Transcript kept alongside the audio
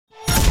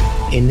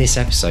in this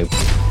episode.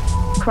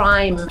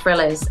 Crime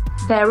thrillers,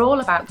 they're all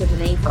about good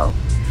and evil.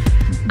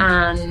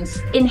 And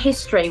in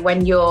history,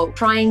 when you're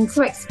trying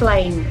to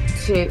explain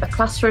to a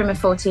classroom of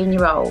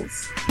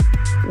 14-year-olds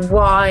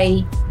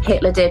why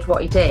Hitler did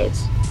what he did,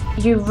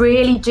 you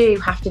really do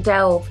have to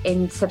delve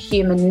into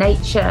human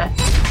nature.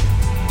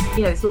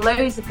 You know, there's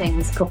loads of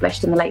things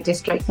published in the Lake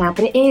District now,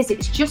 but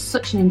it's just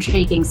such an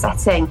intriguing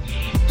setting.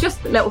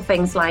 Just little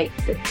things like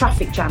the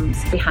traffic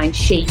jams behind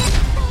sheep.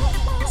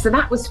 So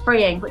that was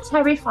freeing, but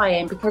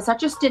terrifying, because I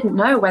just didn't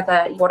know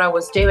whether what I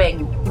was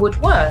doing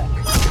would work.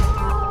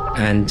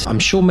 And I'm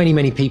sure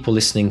many people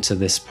listening to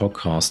this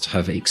podcast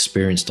have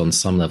experienced on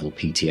some level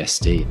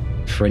PTSD.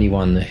 For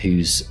anyone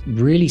who's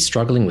really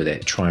struggling with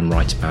it, try and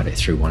write about it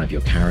through one of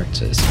your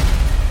characters.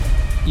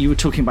 You were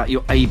talking about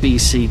your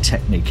ABC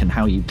technique and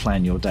how you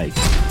plan your day.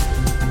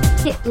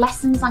 It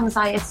lessens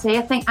anxiety.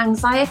 I think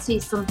anxiety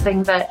is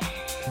something that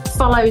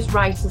follows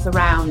writers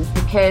around,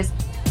 because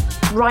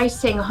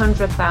writing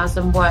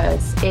 100,000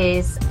 words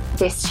is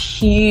this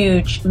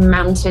huge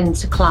mountain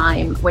to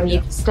climb when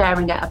you're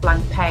staring at a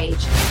blank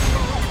page.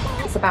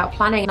 It's about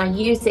planning, and I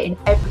use it in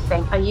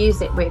everything. I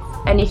use it with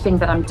anything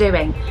that I'm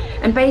doing.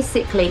 And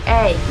basically,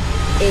 A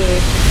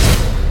is...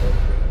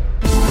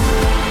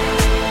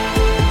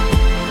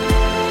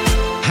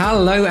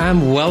 Hello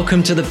and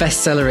welcome to the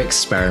Bestseller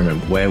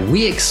Experiment, where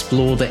we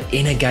explore the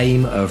inner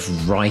game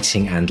of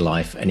writing and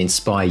life and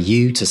inspire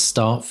you to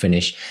start,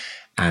 finish,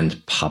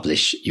 and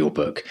publish your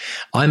book.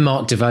 I'm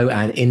Mark DeVoe,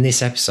 and in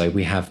this episode,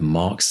 we have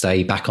Mark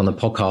Stay back on the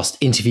podcast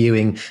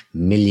interviewing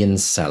million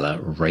seller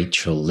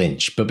Rachel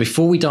Lynch. But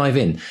before we dive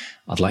in,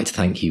 I'd like to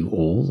thank you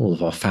all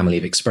of our family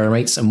of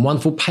Experiments and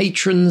wonderful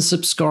patrons,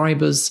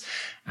 subscribers,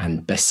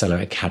 and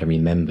Bestseller Academy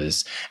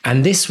members.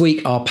 And this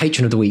week, our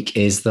patron of the week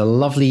is the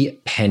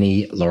lovely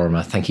Penny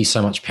Lorimer. Thank you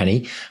so much,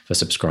 Penny, for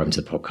subscribing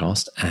to the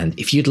podcast. And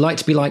if you'd like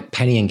to be like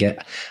Penny and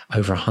get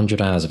over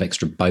 100 hours of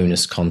extra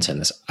bonus content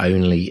that's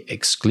only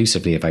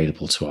exclusively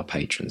available to our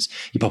patrons,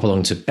 you pop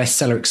along to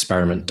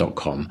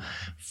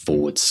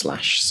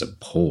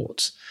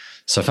bestsellerexperiment.com/support.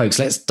 So folks,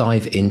 let's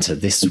dive into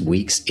this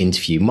week's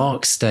interview.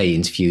 Mark Stay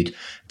interviewed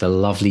the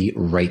lovely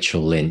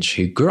Rachel Lynch,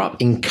 who grew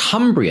up in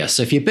Cumbria.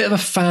 So if you're a bit of a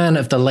fan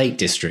of the Lake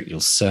District,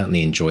 you'll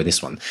certainly enjoy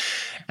this one.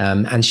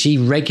 And she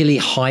regularly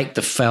hiked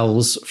the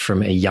fells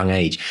from a young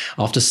age.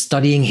 After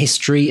studying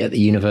history at the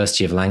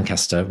University of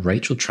Lancaster,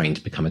 Rachel trained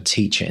to become a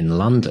teacher in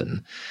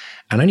London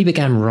and only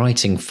began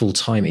writing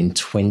full-time in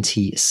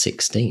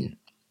 2016.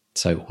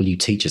 So all you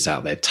teachers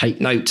out there,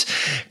 take note.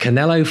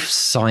 Canello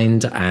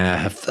signed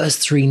her first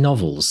 3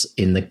 novels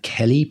in the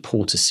Kelly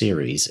Porter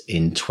series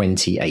in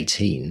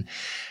 2018,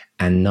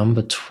 and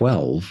number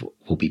 12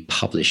 will be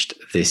published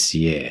this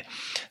year.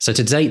 So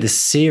to date, the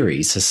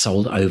series has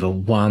sold over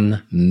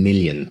 1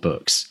 million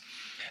books.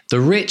 The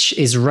Rich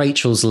is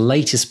Rachel's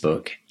latest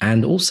book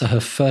and also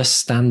her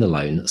first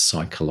standalone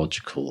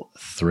psychological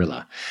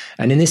thriller.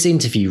 And in this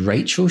interview,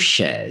 Rachel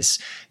shares,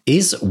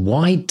 is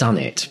Why Done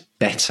It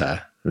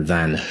better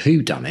than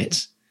Who Done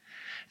It?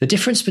 The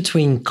difference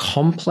between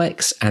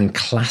complex and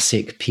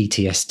classic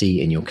PTSD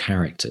in your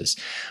characters,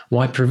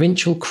 why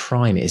provincial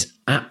crime is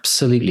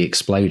absolutely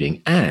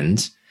exploding,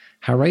 and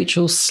how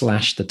Rachel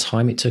slashed the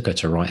time it took her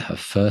to write her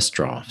first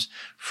draft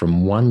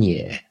from 1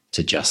 year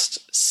to just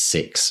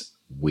 6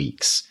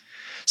 weeks.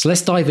 So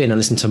let's dive in and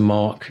listen to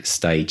Mark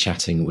Stay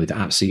chatting with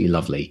absolutely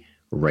lovely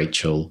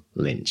Rachel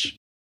Lynch.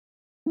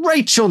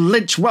 Rachel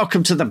Lynch,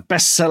 welcome to the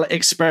Bestseller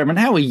Experiment.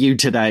 How are you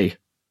today?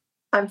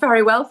 I'm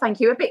very well, thank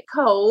you. A bit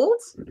cold.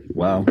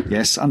 Well,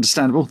 yes,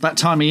 understandable. That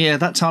time of year.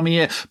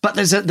 But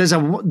there's a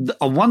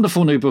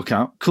wonderful new book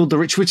out called The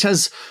Rich, which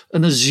has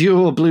an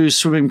azure blue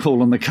swimming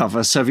pool on the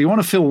cover. So if you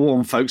want to feel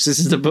warm, folks, this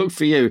is the book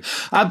for you.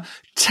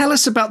 Tell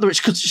us about The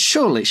Rich, because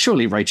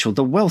surely, Rachel,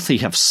 the wealthy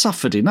have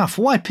suffered enough.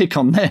 Why pick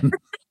on them?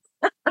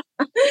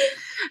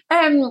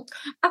 Well,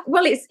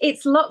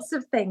 it's lots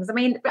of things. I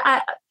mean,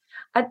 I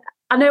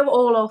know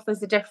all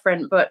authors are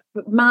different, but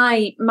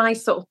my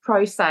sort of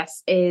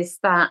process is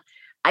that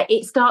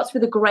it starts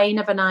with a grain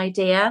of an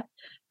idea.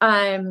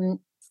 And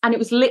it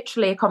was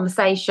literally a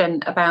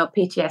conversation about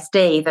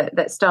PTSD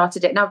that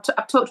started it. Now,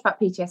 I've talked about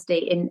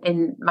PTSD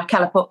in my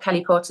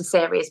Kelly Porter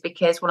series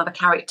because one of the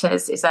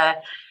characters is a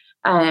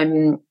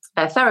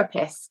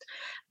therapist.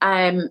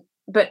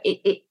 But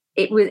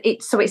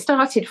it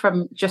started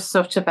from just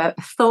sort of a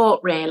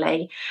thought,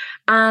 really.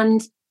 And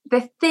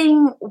the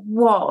thing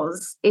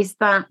is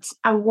that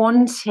I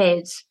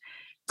wanted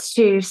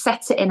to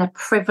set it in a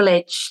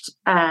privileged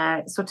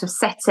sort of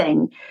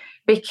setting,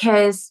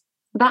 because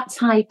that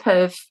type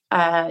of,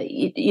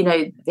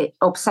 the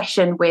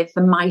obsession with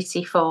the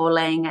mighty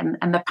falling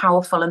and the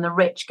powerful and the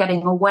rich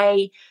getting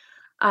away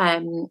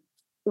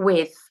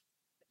with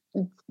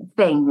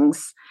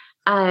things,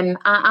 to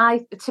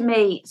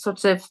me,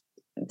 sort of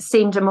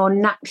seemed a more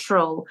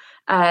natural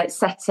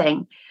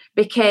setting,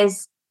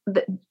 because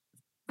the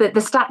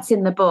stats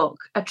in the book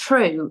are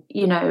true.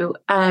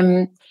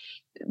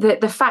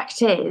 The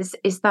fact is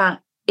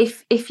that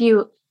if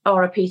you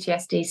are a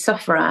PTSD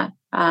sufferer,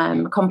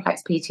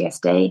 complex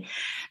PTSD,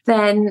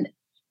 then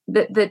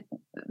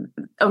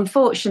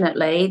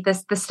unfortunately, the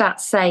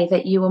stats say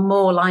that you are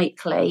more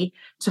likely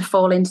to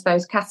fall into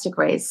those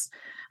categories.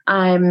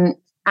 And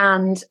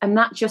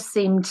that just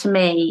seemed to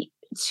me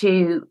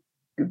to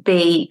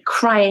be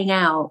crying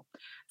out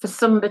for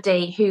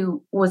somebody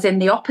who was in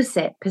the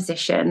opposite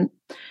position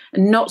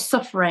and not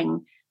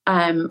suffering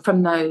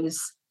from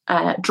those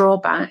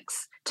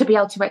drawbacks to be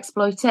able to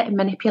exploit it and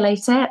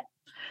manipulate it.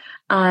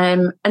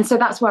 And so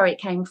that's where it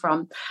came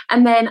from.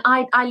 And then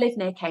I live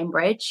near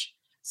Cambridge,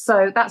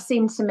 so that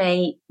seemed to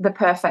me the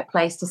perfect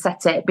place to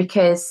set it,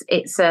 because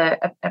it's a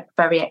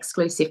very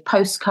exclusive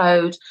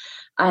postcode.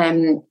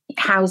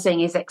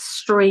 Housing is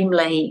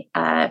extremely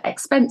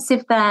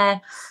expensive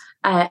there.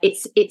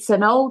 It's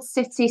an old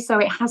city, so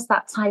it has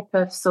that type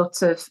of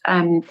sort of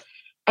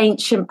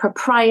ancient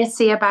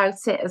propriety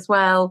about it as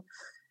well.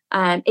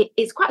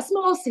 It's quite a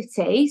small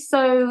city,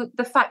 so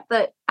the fact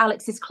that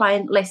Alex's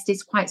client list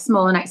is quite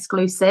small and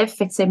exclusive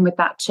fits in with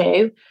that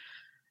too.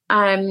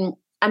 And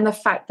the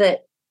fact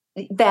that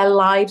their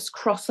lives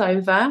cross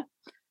over.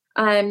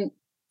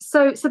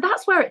 So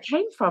that's where it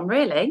came from,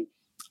 really.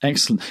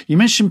 Excellent. You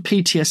mentioned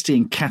PTSD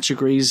in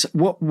categories.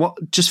 What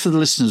just for the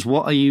listeners,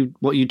 what are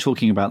you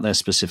talking about there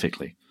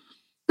specifically?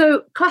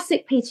 So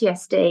classic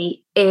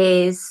PTSD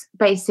is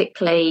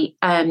basically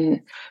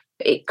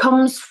it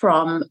comes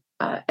from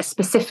a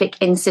specific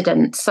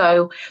incident.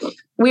 So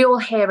we all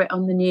hear it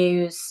on the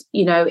news.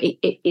 You know,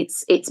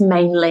 it's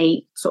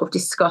mainly sort of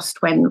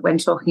discussed when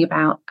talking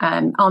about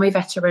army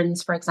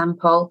veterans, for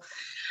example.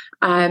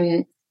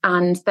 And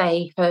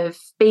they have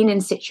been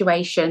in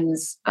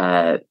situations,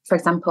 for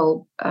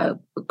example,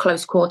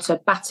 close quarter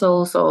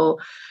battles or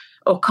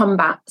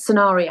combat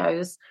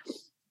scenarios.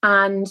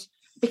 And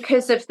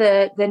because of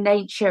the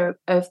nature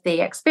of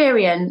the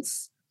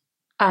experience,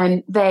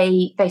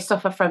 they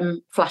suffer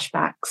from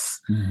flashbacks.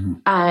 Mm-hmm.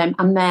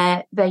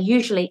 And they're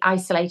usually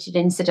isolated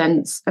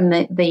incidents, and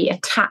the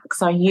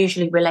attacks are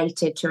usually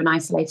related to an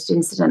isolated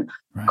incident.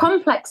 Right.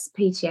 Complex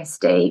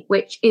PTSD,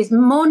 which is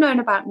more known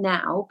about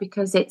now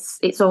because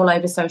it's all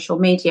over social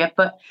media,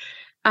 but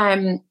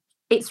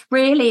it's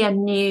really a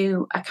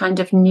kind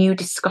of new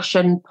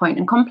discussion point.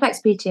 And complex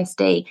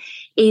PTSD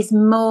is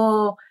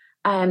more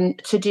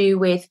to do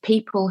with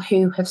people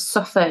who have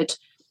suffered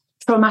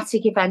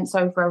traumatic events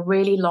over a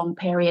really long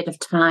period of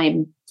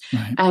time.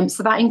 Right.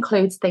 So that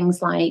includes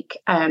things like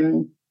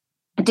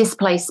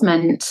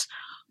displacement,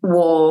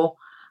 war,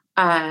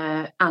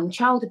 and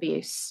child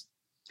abuse.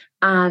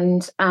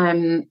 And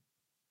I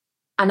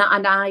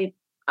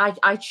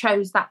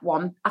chose that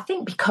one, I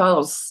think,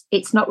 because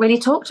it's not really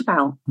talked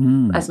about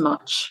as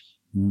much.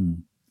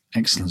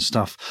 Excellent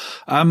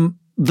stuff.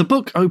 The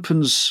book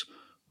opens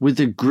with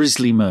a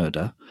grisly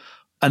murder,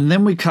 and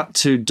then we cut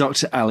to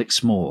Dr.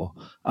 Alex Moore,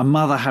 a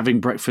mother having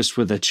breakfast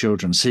with her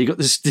children. So you got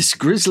this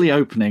grisly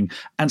opening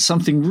and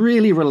something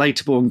really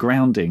relatable and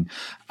grounding.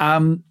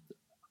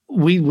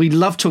 We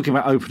love talking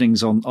about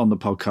openings on the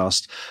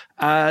podcast.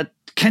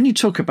 Can you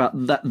talk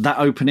about that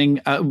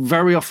opening?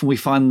 Very often we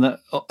find that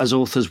as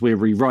authors, we're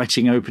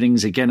rewriting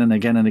openings again and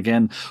again and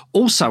again.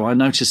 Also, I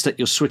noticed that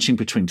you're switching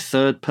between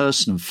third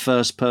person and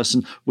first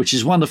person, which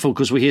is wonderful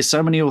because we hear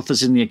so many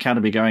authors in the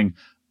Academy going,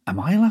 am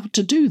I allowed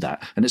to do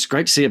that? And it's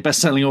great to see a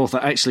best-selling author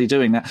actually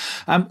doing that.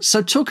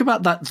 So talk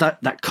about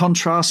that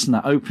contrast and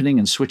that opening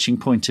and switching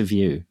point of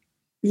view.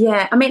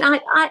 Yeah, I mean,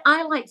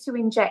 I like to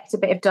inject a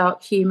bit of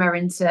dark humour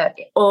into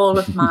all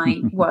of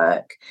my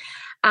work.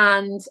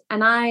 And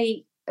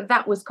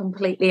that was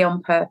completely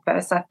on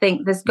purpose. I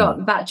think there's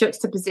got that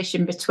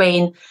juxtaposition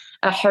between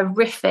a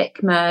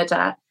horrific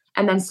murder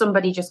and then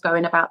somebody just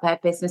going about their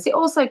business. It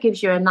also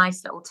gives you a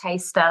nice little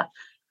taster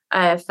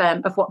of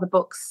what the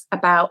book's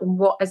about and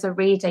what, as a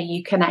reader,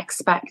 you can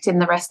expect in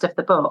the rest of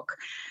the book.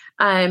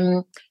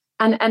 And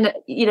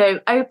you know,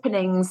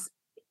 openings,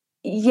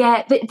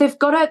 yeah, they've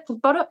got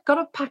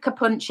to pack a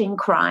punch in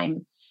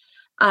crime,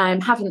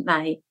 haven't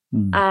they?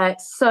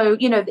 So,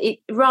 you know,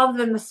 rather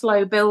than the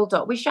slow build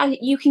up, which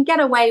you can get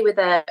away with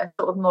a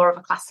sort of more of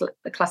a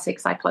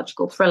classic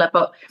psychological thriller,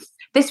 but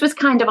this was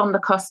kind of on the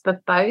cusp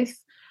of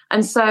both.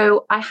 And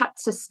so I had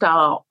to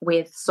start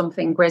with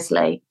something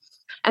grisly.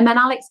 And then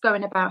Alex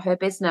going about her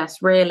business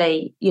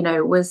really, you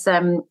know, was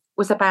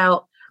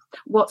about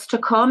what's to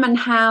come and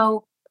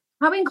how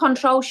in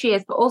control she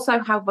is, but also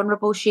how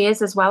vulnerable she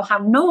is as well, how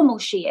normal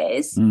she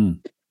is.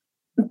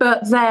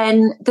 But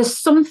then there's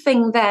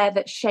something there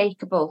that's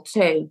shakeable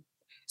too.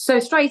 So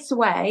straight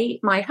away,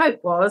 my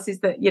hope is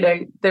that, you know,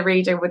 the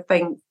reader would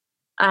think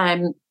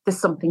there's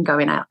something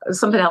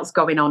else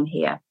going on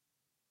here.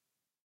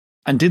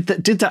 And did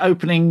that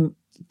opening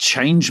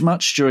change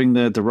much during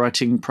the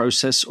writing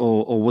process,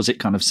 or was it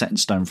kind of set in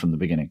stone from the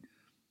beginning?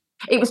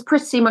 It was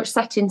pretty much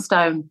set in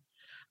stone.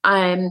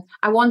 I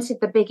wanted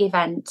the big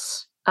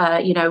event,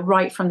 you know,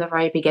 right from the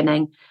very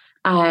beginning,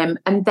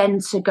 and then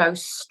to go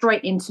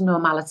straight into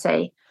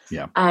normality,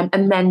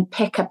 and then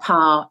pick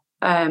apart,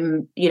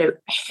 you know,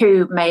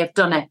 who may have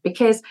done it,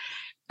 because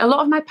a lot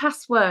of my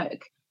past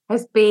work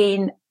has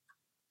been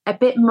a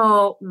bit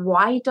more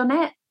why done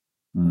it.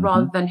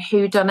 Rather than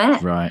who done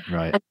it. Right.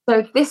 And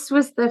so this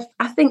is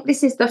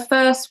the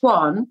first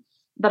one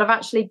that I've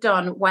actually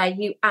done where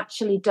you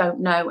actually don't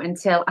know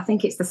until, I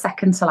think it's the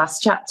second to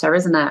last chapter,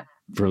 isn't it?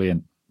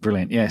 Brilliant.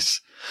 Brilliant.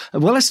 Yes.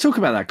 Well, let's talk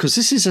about that, because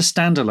this is a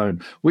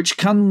standalone which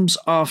comes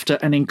after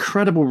an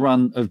incredible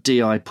run of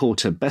D.I.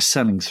 Porter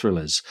best-selling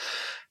thrillers.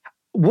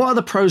 What are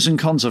the pros and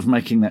cons of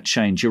making that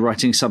change? You're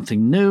writing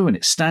something new and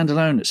it's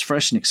standalone, it's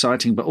fresh and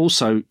exciting, but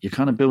also you're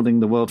kind of building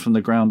the world from the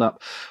ground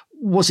up.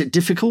 Was it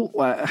difficult?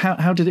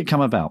 How did it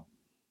come about?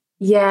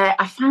 Yeah,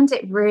 I found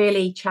it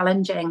really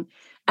challenging.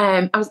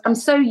 I'm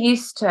so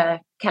used to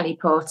Kelly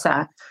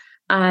Porter,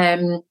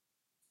 and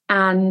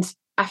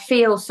I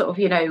feel sort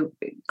of,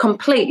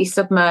 completely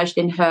submerged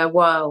in her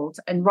world,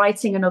 and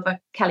writing another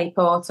Kelly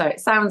Porter, it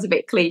sounds a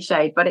bit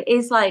cliched, but it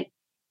is like,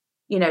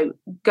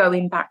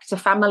 going back to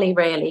family,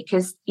 really,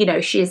 because,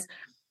 she's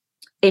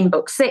in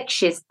book 6,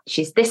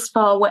 she's this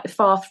far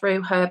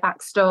through her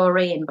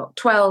backstory. In book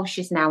 12,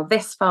 she's now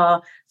this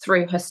far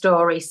through her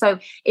story. So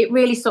it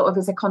really sort of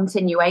is a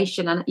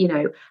continuation. And,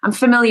 I'm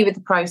familiar with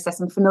the process.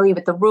 I'm familiar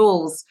with the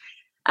rules.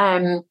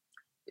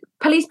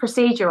 Police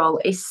procedural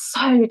is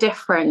so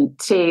different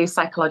to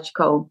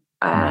psychological,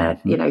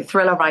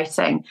 thriller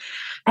writing.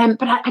 But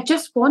I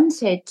just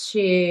wanted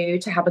to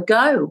have a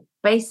go,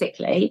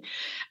 basically.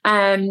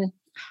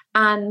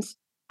 And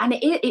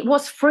it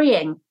was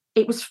freeing.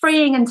 It was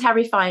freeing and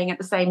terrifying at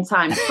the same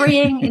time.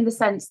 Freeing in the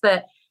sense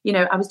that,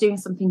 I was doing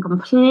something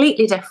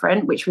completely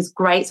different, which was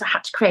great. So I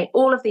had to create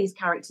all of these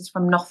characters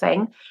from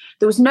nothing.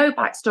 There was no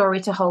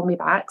backstory to hold me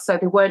back. So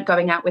they weren't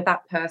going out with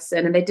that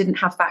person, and they didn't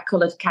have that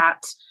coloured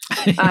cat,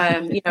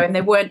 and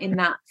they weren't in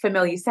that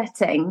familiar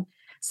setting.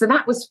 So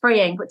that was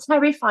freeing, but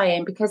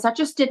terrifying, because I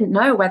just didn't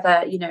know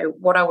whether,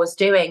 what I was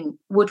doing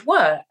would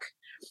work.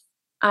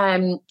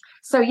 I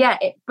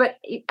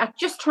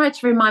just tried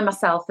to remind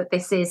myself that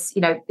this is,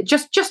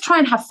 just try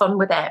and have fun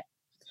with it,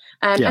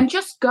 and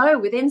just go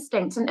with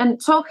instinct.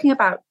 And talking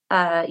about,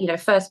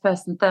 first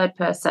person, third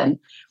person,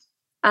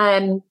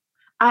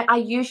 I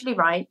usually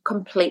write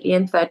completely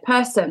in third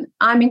person.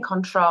 I'm in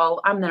control.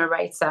 I'm the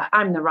narrator.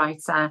 I'm the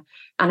writer,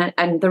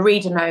 and the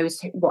reader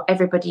knows what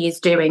everybody is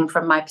doing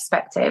from my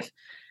perspective.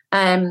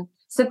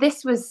 So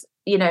this was,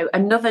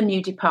 another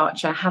new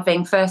departure,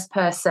 having first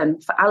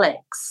person for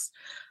Alex.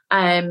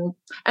 And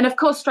of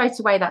course, straight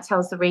away, that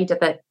tells the reader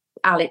that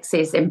Alex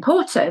is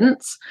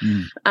important.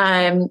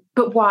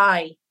 But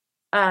why?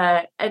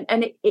 And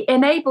it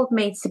enabled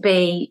me to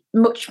be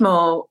much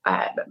more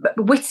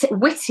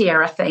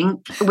wittier, I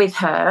think, with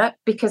her,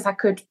 because I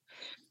could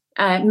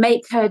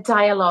make her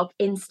dialogue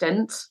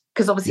instant,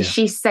 because obviously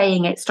she's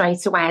saying it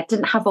straight away. I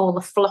didn't have all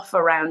the fluff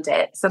around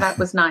it. So that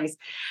was nice.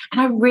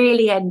 And I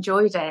really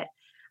enjoyed it.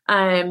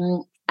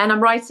 And I'm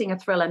writing a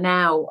thriller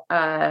now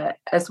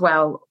as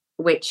well,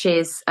 which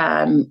is,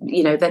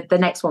 the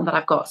next one that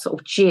I've got sort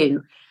of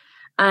due.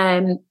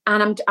 And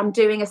I'm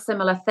doing a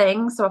similar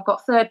thing. So I've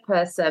got third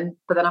person,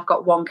 but then I've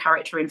got one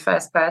character in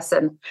first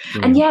person.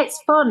 And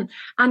it's fun.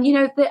 And,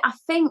 I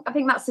think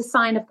that's a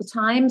sign of the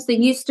times. There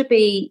used to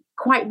be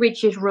quite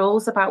rigid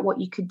rules about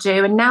what you could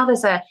do. And now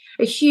there's a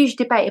huge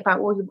debate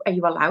about, well, are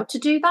you allowed to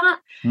do that?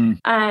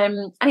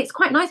 And it's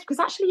quite nice, because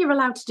actually you're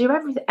allowed to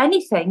do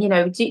anything.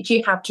 Do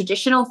you have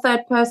traditional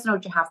third person, or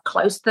do you have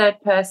close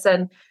third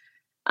person?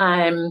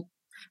 And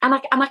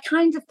I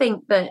kind of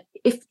think that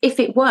if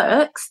it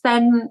works,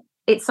 then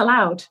it's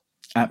allowed.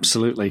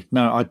 Absolutely.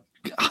 No, I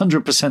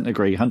 100%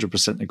 agree.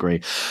 100%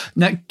 agree.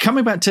 Now,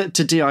 coming back to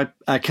D.I.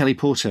 Kelly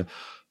Porter,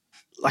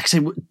 like I say,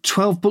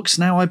 12 books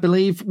now, I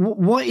believe.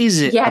 What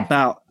is it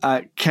about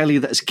Kelly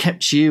that has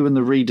kept you and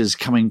the readers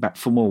coming back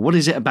for more? What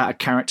is it about a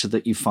character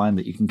that you find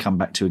that you can come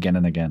back to again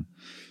and again?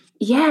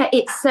 Yeah,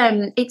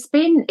 it's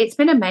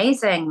been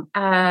amazing.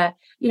 I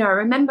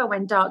remember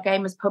when Dark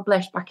Game was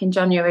published back in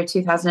January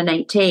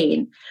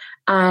 2018,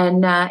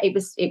 and it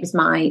was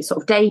my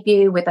sort of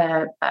debut with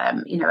a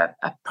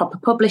proper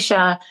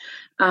publisher.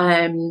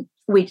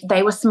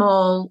 They were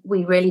small.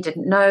 We really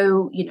didn't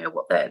know,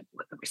 what the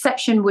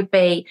reception would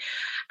be,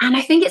 and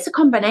I think it's a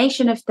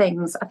combination of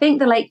things. I think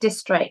the Lake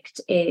District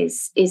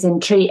is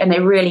intriguing, and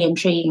a really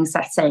intriguing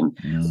setting.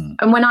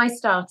 And when I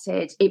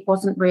started, it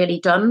wasn't really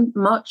done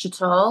much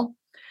at all.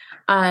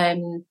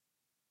 There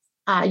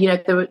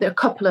were a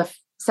couple of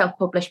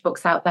self-published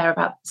books out there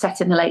about set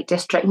in the Lake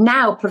District.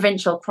 Now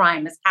provincial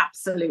crime has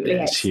absolutely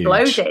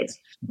exploded.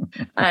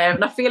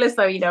 And I feel as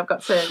though, I've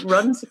got to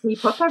run to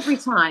keep up every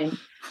time.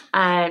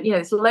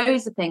 There's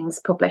loads of things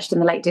published in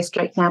the Lake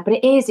District now, but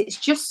it's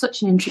just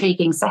such an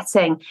intriguing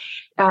setting.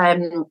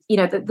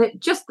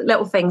 Just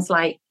little things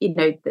like,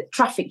 the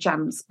traffic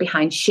jams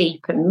behind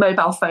sheep and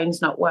mobile phones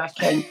not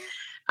working.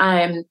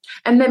 And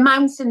the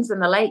mountains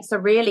and the lakes are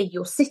really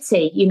your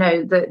city,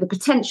 the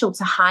potential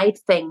to hide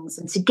things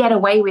and to get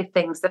away with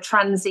things, the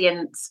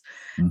transient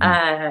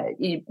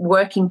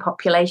working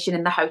population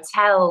in the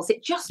hotels.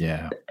 It just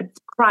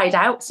cried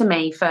out to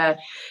me for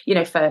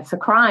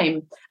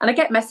crime. And I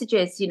get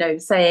messages,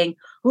 saying,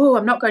 oh,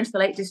 I'm not going to the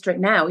Lake District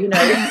now,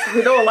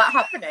 with all that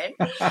happening.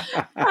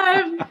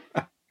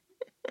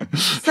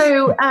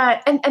 So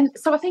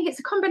I think it's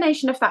a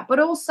combination of that, but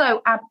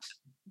also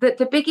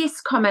the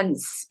biggest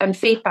comments and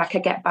feedback I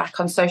get back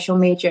on social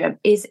media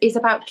is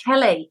about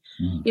Kelly.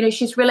 You know,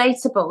 she's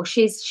relatable.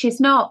 She's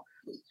not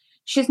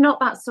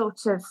that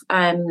sort of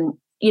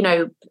you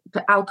know,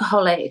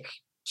 alcoholic,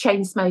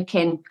 chain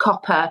smoking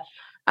copper,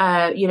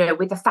 you know,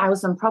 with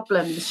 1,000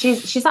 problems.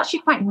 She's actually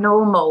quite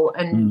normal,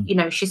 and you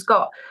know, she's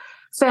got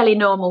fairly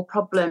normal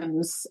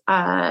problems,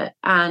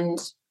 and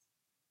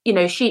you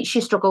know, she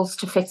struggles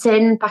to fit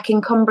in back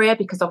in Cumbria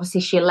because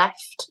obviously she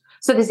left.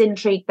 So there's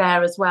intrigue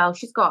there as well.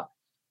 She's got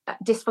a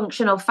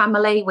dysfunctional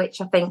family, which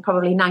I think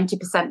probably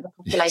 90% of the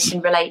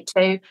population relate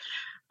to.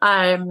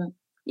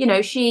 You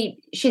know,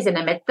 she's in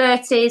her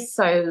mid-30s,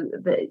 so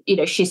you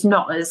know, she's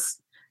not as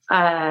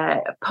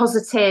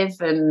positive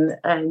and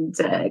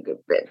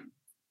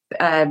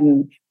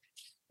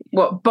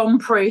what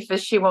bomb-proof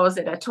as she was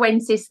in her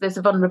 20s. So there's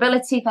a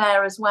vulnerability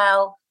there as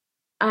well.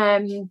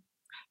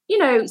 You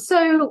know,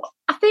 so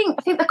I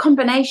think the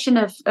combination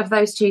of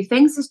those two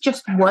things has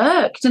just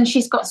worked, and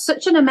she's got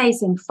such an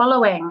amazing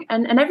following.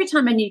 And every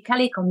time a new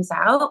Kelly comes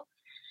out,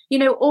 you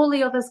know, all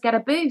the others get a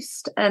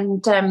boost,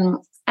 and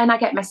I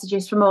get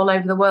messages from all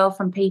over the world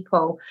from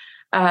people,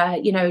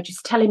 you know,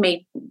 just telling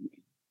me,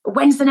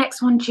 when's the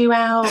next one due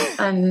out?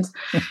 And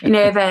you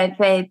know,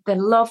 they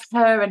love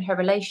her and her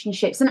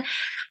relationships, and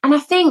I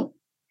think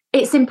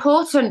it's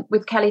important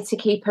with Kelly to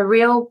keep a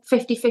real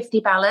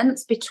 50-50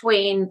 balance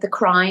between the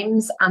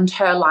crimes and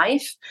her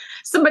life.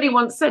 Somebody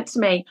once said to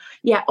me,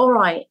 yeah, all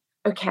right,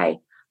 okay,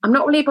 I'm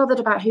not really bothered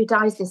about who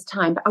dies this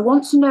time, but I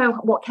want to know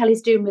what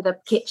Kelly's doing with her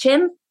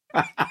kitchen.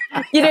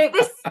 You know,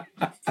 this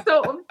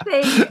sort of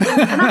thing.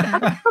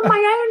 And from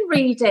my own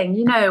reading,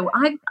 you know,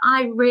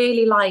 I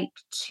really like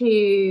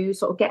to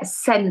sort of get a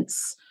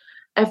sense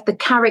of the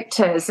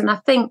characters. And I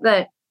think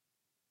that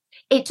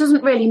it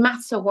doesn't really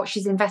matter what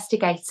she's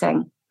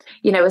investigating,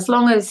 you know, as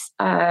long as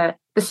the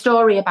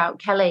story about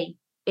Kelly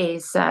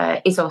is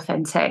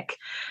authentic.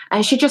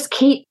 She just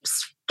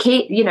keeps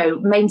you know,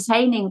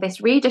 maintaining this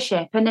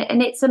readership, and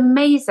it's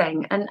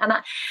amazing. And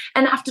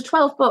after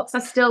 12 books, I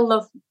still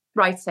love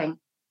writing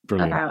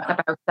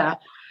about her,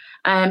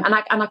 and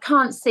I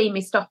can't see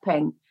me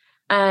stopping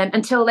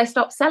until they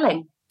stop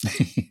selling.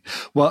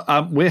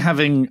 Well, we're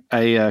having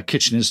a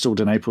kitchen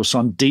installed in April, so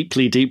I'm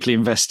deeply, deeply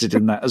invested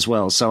in that as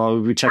well. So I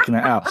will be checking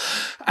that out.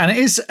 And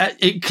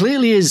it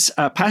clearly is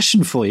a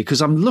passion for you, because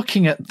I'm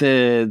looking at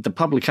the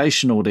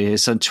publication order here.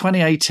 So in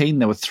 2018,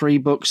 there were 3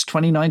 books.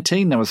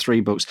 2019, there were 3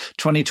 books.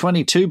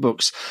 2020, 2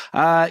 books.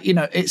 You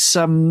know, it's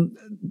an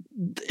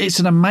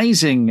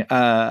amazing,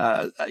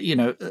 you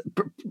know,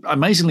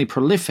 amazingly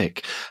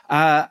prolific.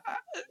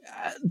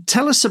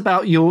 Tell us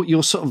about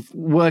your sort of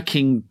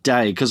working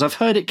day, because I've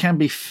heard it can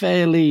be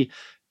fairly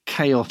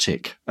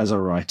chaotic as a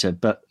writer.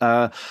 But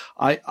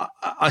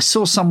I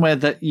saw somewhere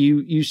that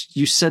you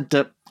said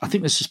that, I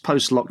think this was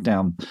post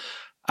lockdown.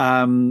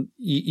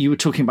 You were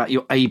talking about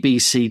your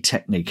ABC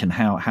technique and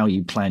how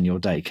you plan your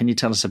day. Can you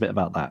tell us a bit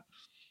about that?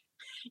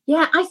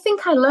 Yeah, I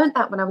think I learned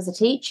that when I was a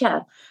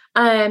teacher.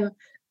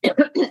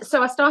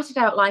 So I started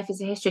out life as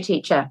a history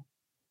teacher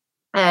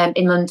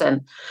in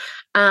London,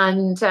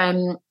 and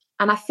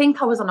I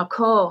think I was on a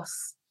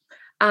course,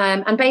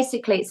 and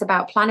basically it's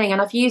about planning,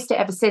 and I've used it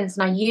ever since,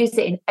 and I use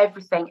it in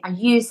everything. I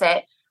use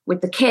it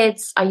with the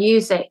kids, I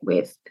use it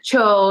with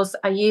chores,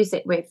 I use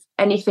it with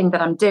anything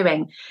that I'm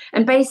doing.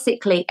 And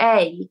basically,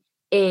 A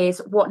is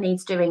what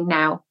needs doing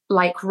now,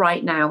 like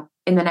right now,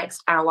 in the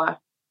next hour,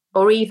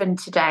 or even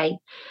today.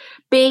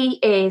 B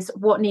is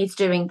what needs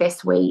doing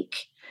this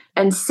week.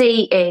 And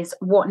C is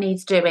what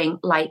needs doing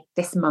like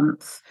this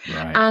month.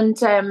 Right.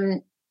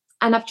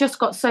 And I've just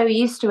got so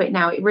used to it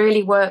now. It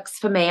really works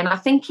for me. And I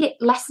think it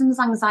lessens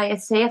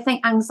anxiety. I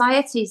think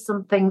anxiety is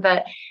something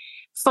that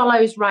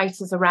follows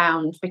writers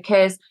around,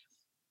 because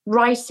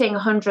writing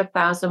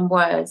 100,000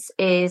 words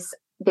is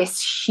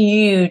this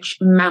huge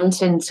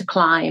mountain to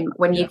climb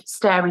when you're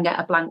staring at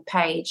a blank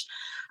page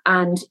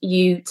and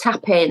you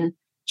tap in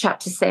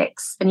chapter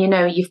 6 and you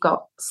know you've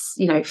got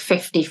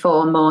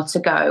 54 more to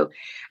go.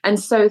 And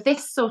so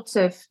this sort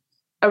of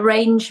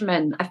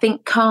arrangement, I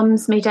think,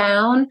 calms me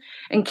down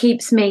and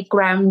keeps me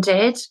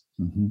grounded.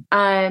 Mm-hmm.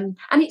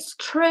 And it's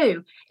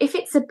true. If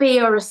it's a B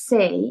or a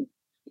C,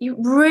 you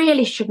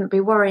really shouldn't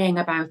be worrying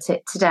about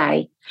it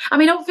today. I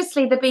mean,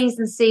 obviously the B's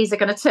and C's are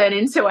going to turn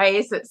into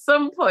A's at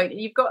some point, and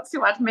you've got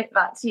to admit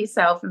that to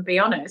yourself and be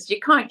honest.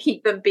 You can't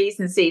keep them B's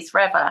and C's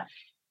forever.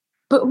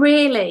 But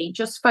really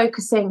just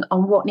focusing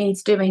on what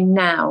needs doing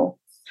now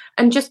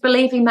and just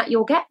believing that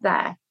you'll get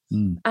there.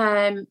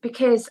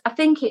 Because I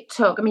think it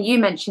took, I mean, you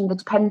mentioned the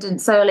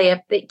dependence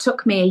earlier. It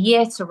took me a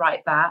year to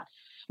write that.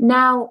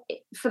 Now,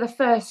 for the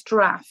first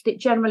draft, it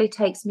generally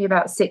takes me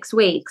about 6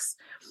 weeks.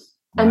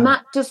 Wow. And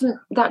that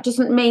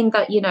doesn't mean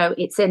that,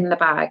 it's in the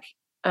bag,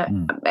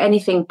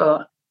 anything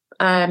but.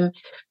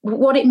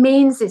 What it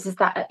means is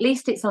that at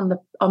least it's on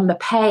the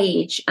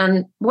page.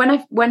 And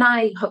when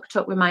I hooked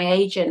up with my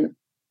agent,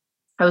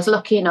 I was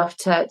lucky enough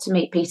to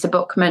meet Peter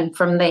Bookman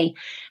from the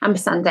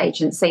Ampersand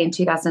Agency in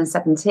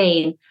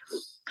 2017.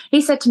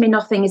 He said to me,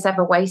 nothing is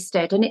ever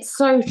wasted. And it's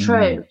so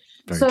true.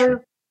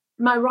 True.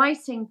 my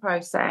writing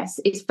process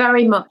is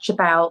very much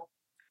about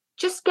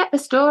just get the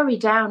story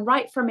down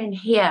right from in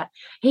here.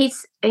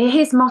 His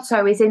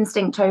motto is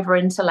instinct over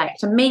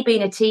intellect. And me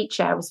being a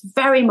teacher, I was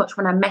very much,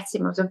 when I met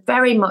him, I was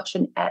very much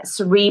a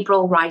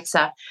cerebral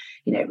writer,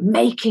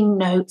 making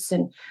notes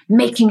and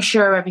making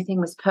sure everything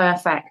was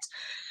perfect.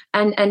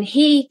 And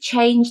he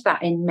changed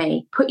that in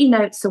me. Put your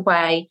notes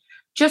away,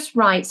 just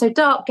write. So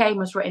Dark Game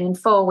was written in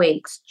 4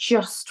 weeks,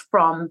 just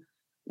from,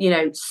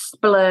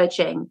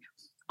 splurging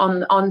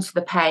onto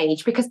the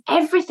page, because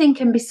everything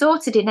can be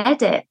sorted in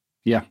edit.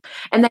 Yeah.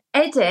 And the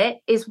edit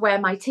is where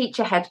my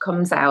teacher head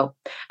comes out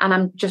and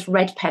I'm just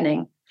red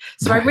penning.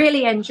 So I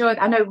really enjoy it.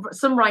 I know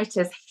some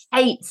writers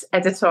hate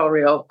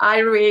editorial. I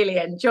really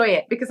enjoy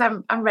it because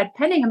I'm red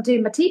penning. I'm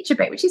doing my teacher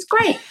bit, which is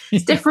great.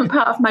 It's a different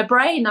part of my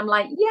brain. I'm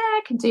like, yeah,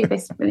 I can do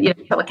this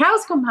till the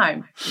cows come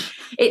home.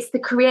 It's the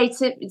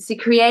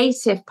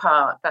creative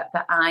part that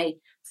I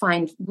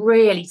find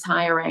really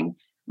tiring,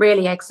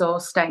 really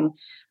exhausting.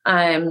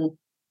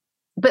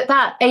 But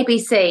that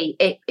ABC,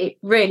 it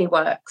really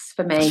works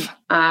for me.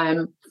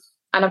 And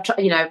I've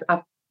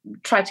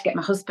tried to get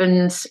my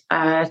husband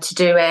to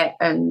do it,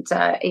 and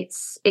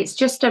it's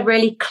just a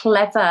really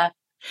clever,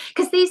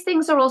 because these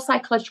things are all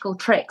psychological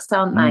tricks,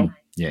 aren't they?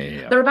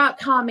 Yeah. They're about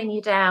calming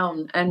you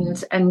down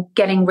and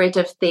getting rid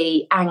of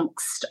the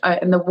angst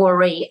and the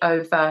worry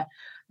over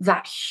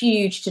that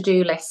huge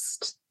to-do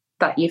list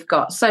that you've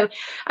got. So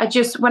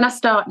when I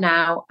start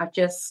now, I've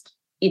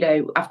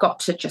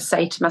got to just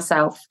say to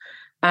myself,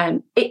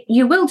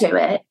 you will do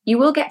it. You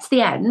will get to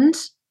the end.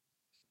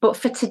 But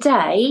for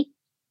today,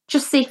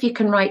 just see if you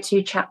can write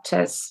 2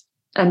 chapters.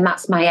 And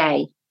that's my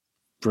A.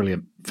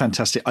 Brilliant.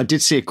 Fantastic. I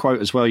did see a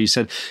quote as well. You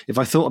said, if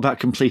I thought about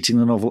completing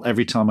the novel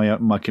every time I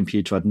opened my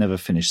computer, I'd never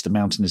finish. The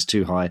mountain is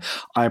too high.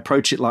 I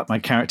approach it like my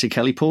character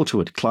Kelly Porter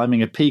would,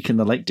 climbing a peak in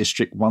the Lake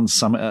District one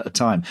summit at a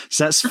time.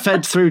 So that's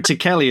fed through to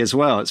Kelly as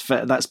well.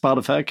 That's part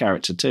of her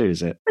character too,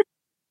 is it?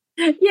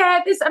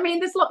 Yeah,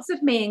 there's lots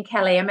of me and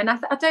Kelly. I mean, I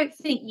don't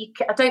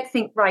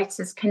think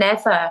writers can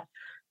ever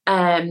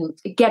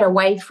get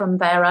away from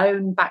their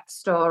own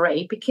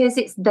backstory, because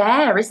it's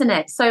there, isn't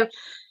it? So,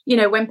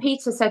 when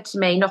Peter said to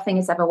me, "Nothing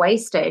is ever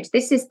wasted,"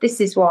 this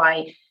is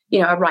why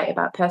I write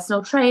about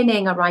personal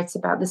training. I write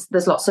about this.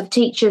 There's lots of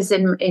teachers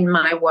in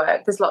my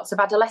work. There's lots of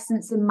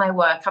adolescents in my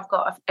work. I've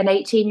got an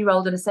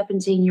 18-year-old and a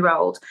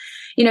 17-year-old.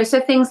 So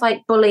things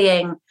like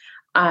bullying,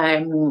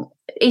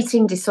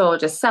 eating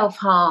disorder,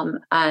 self-harm,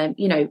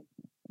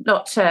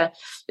 not to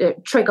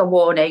trigger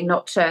warning,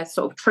 not to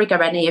sort of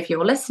trigger any of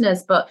your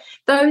listeners, but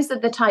those are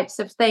the types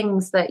of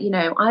things that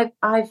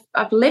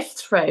I've lived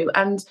through,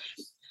 and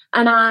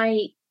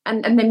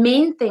they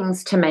mean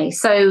things to me.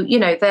 So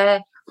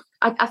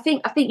I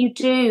think you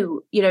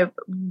do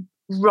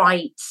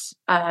write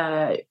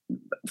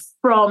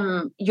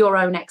from your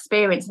own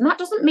experience, and that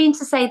doesn't mean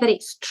to say that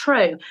it's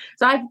true.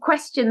 So I have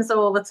questions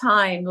all the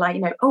time,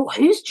 like, oh,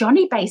 who's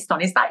Johnny based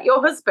on? Is that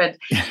your husband?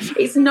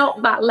 It's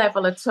not that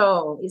level at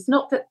all. It's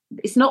not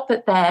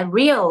that they're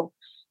real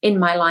in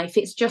my life.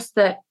 It's just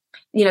that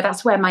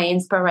that's where my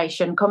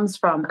inspiration comes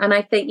from. And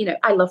I think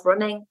I love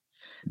running.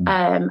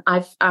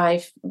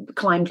 I've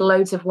climbed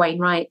loads of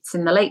Wainwrights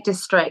in the Lake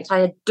District. I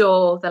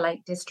adore the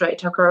Lake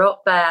District. I grew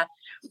up there,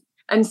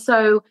 and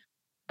so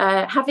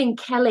having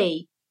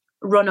Kelly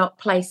run up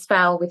Place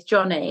Fell with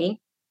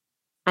Johnny,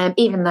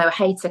 even though I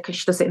hate her because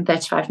she does it in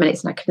 35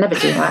 minutes and I could never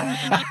do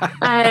that,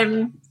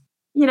 I'm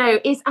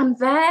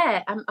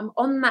there. I'm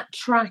on that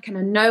track and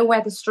I know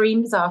where the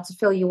streams are to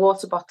fill your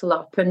water bottle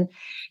up. And,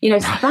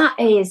 so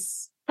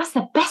that's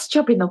the best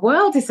job in the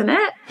world, isn't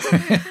it?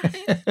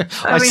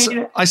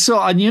 I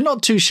saw, and you're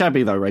not too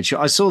shabby though, Rachel.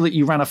 I saw that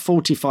you ran a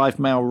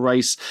 45-mile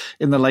race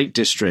in the Lake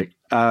District,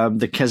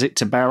 the Keswick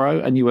to Barrow,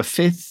 and you were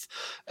 5th.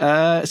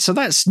 So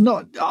that's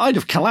not, I'd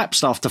have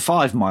collapsed after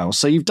 5 miles.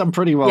 So you've done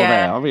pretty well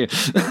there. I mean,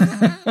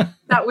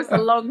 that was a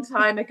long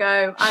time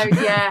ago.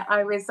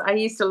 I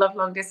used to love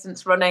long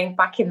distance running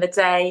back in the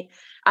day.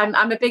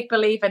 I'm a big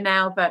believer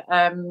now that,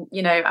 I'm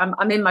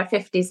in my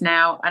 50s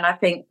now, and I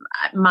think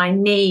my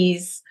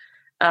knees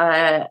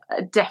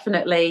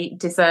definitely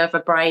deserve a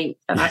break.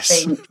 And yes.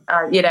 I think,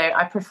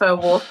 I prefer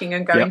walking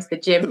and going to the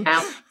gym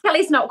now.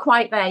 Kelly's not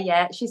quite there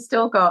yet. She's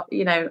still got,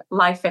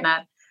 life in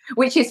her,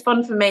 which is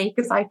fun for me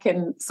because I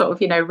can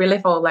sort of,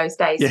 relive all those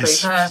days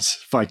through her.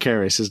 It's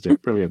vicarious, isn't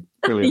it? Brilliant.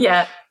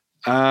 Yeah.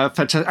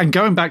 Fantastic. And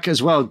going back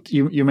as well,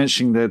 you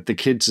mentioning the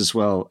kids as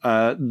well.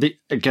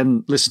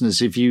 Again,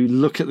 listeners, if you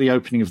look at the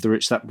opening of The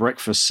Rich, that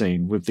breakfast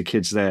scene with the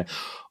kids there,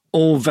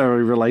 all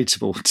very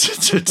relatable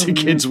to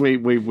kids we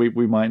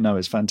might know.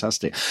 Is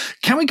fantastic.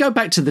 Can we go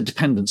back to The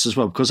Dependents as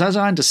well? Because as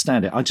I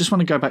understand it, I just want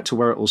to go back to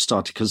where it all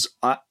started, because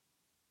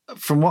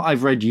from what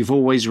I've read, you've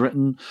always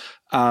written,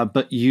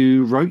 but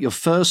you wrote your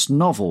first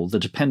novel, The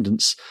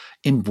Dependents,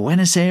 in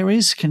Buenos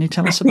Aires. Can you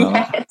tell us about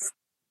that?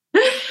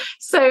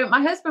 So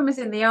my husband was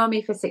in the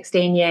army for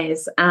 16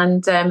 years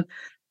and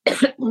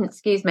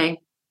excuse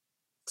me.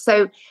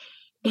 So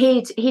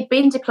he'd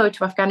been deployed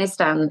to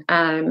Afghanistan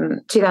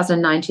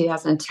 2009,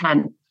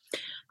 2010.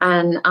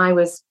 And I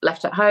was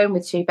left at home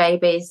with 2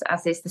 babies,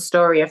 as is the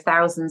story of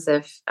thousands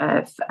of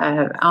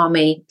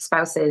army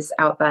spouses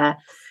out there.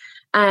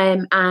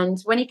 And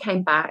when he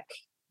came back,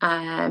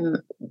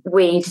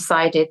 we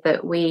decided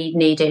that we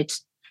needed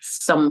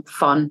some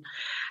fun.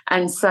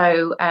 And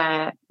so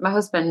my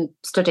husband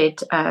studied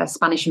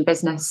Spanish and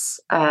business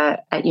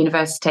at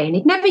university, and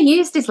he'd never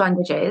used his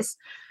languages.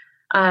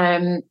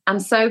 And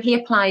so he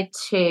applied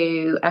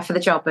for the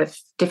job of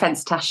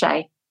defense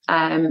attaché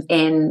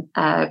in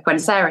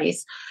Buenos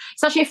Aires.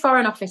 It's actually a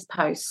Foreign Office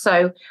post.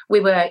 So we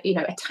were,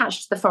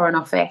 attached to the Foreign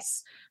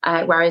Office,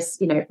 whereas,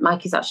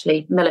 Mike is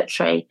actually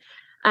military.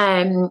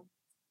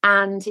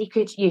 And he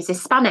could use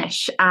his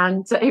Spanish.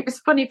 And it was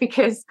funny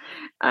because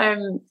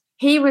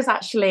he was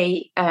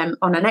actually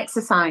on an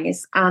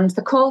exercise, and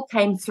the call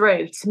came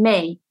through to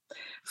me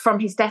from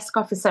his desk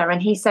officer,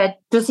 and he said,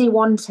 does he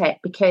want it?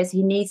 Because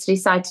he needs to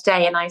decide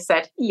today. And I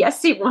said,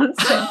 yes, he wants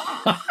it.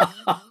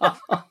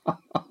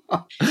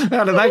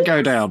 How did that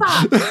go down?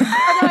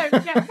 I know,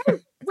 yeah.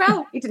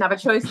 Well, he didn't have a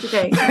choice to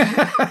do.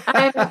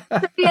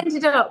 So we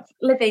ended up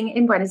living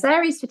in Buenos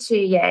Aires for 2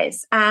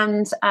 years.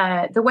 And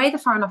the way the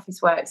Foreign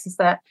Office works is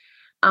that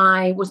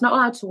I was not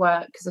allowed to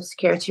work because of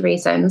security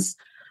reasons.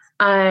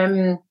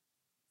 And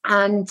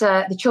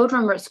the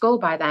children were at school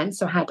by then.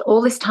 So I had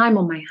all this time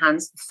on my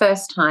hands, the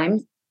first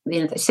time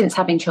since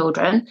having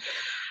children.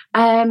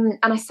 And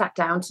I sat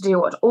down to do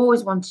what I'd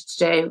always wanted to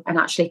do, and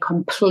actually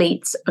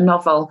complete a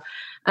novel.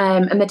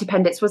 And The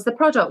Dependents was the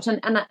product,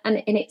 and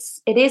it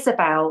is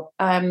about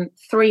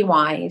 3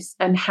 wives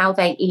and how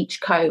they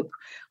each cope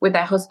with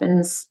their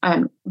husbands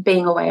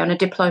being away on a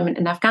deployment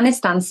in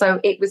Afghanistan. So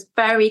it was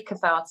very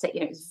cathartic.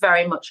 It was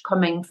very much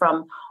coming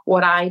from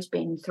what I'd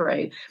been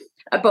through.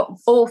 But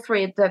all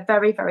 3 of the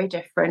very, very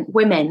different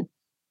women,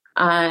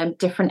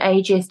 different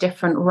ages,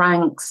 different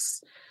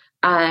ranks.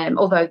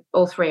 Although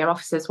all 3 are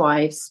officers'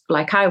 wives,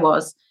 like I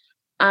was,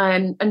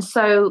 and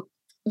so.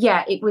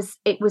 Yeah, it was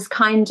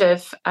kind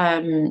of,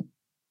 I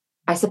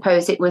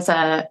suppose it was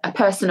a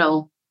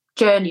personal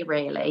journey,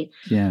 really.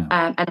 Yeah.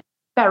 An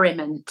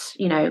experiment,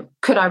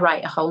 could I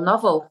write a whole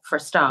novel for a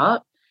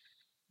start?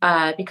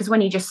 Because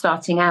when you're just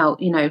starting out,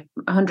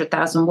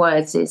 100,000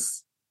 words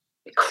is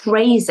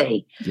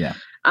crazy. Yeah.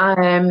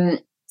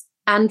 And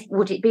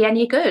would it be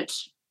any good?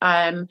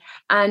 It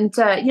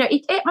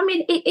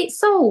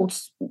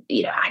sold,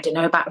 I don't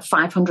know, about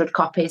 500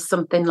 copies,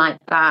 something like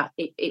that.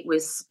 It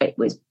was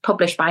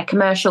published by a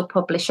commercial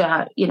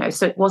publisher,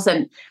 so it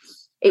wasn't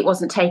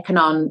taken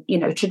on,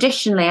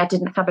 traditionally. I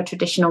didn't have a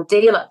traditional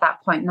deal at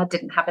that point, and I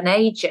didn't have an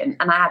agent,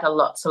 and I had a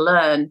lot to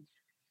learn.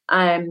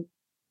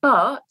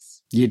 But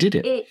you did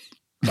it.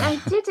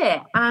 I did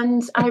it,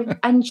 and I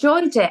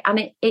enjoyed it,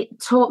 and it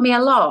taught me a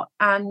lot.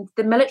 And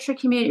the military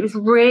community was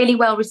really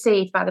well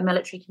received by the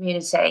military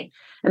community,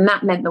 and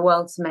that meant the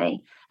world to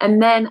me.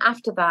 And then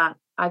after that,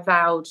 I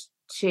vowed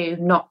to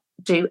not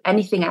do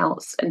anything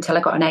else until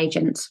I got an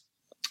agent.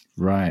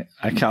 Right.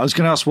 Okay. I was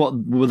going to ask, what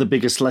were the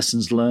biggest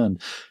lessons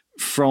learned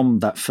from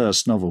that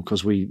first novel?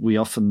 Because we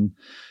often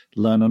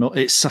learn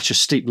it's such a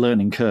steep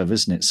learning curve,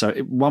 isn't it? So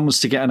one was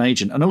to get an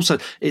agent, and also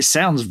it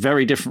sounds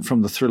very different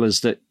from the thrillers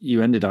that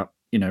you ended up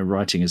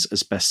writing as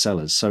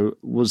bestsellers. So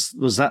was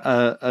that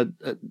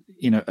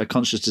a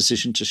conscious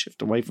decision to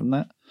shift away from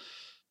that?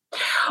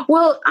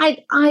 Well,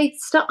 I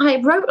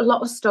wrote a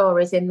lot of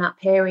stories in that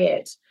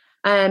period,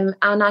 and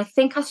I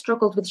think I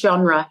struggled with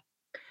genre.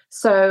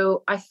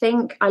 So I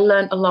think I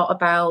learned a lot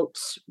about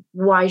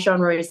why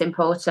genre is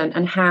important,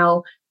 and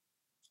how,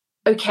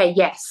 okay,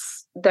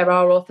 yes, there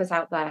are authors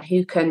out there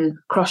who can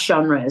cross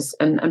genres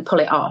and pull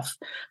it off,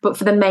 but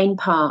for the main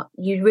part,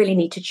 you really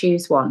need to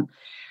choose one.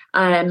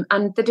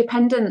 And The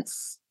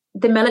Dependents,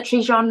 the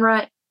military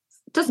genre,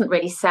 doesn't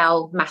really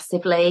sell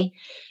massively.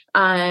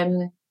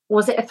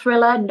 Was it a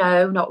thriller?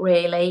 No, not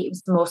really. It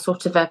was more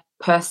sort of a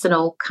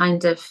personal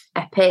kind of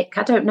epic.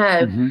 I don't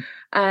know. Mm-hmm.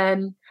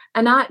 And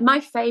my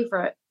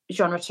favourite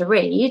genre to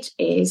read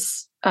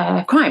is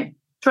crime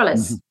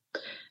thrillers,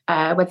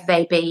 mm-hmm. Whether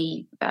they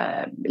be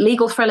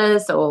legal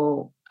thrillers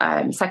or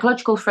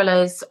psychological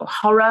thrillers or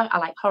horror. I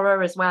like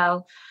horror as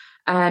well.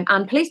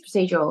 And police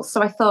procedurals.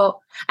 So I thought,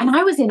 and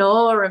I was in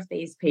awe of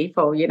these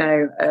people,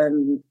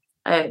 the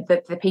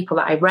people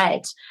that I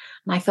read.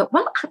 And I thought,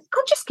 well,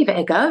 I'll just give it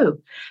a go.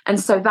 And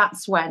so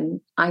that's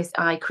when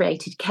I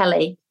created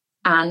Kelly.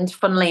 And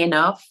funnily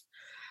enough,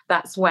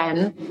 that's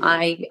when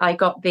I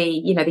got the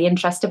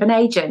interest of an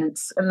agent.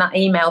 And that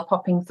email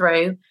popping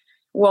through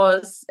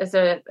was as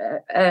a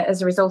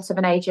result of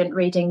an agent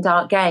reading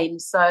Dark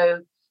Games.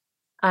 So,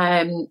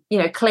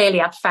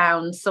 clearly I'd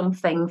found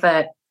something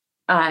that,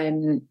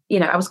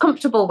 I was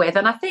comfortable with.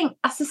 And I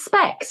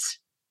suspect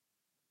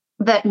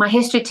that my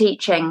history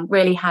teaching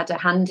really had a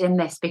hand in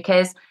this,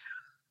 because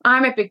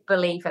I'm a big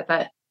believer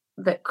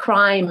that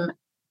crime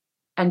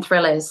and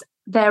thrillers,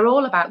 they're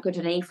all about good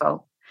and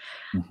evil.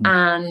 Mm-hmm.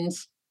 And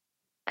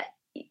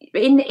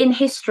in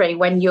history,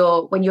 when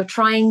you're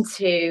trying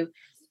to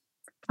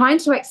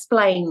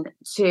explain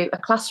to a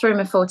classroom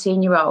of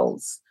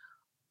 14-year-olds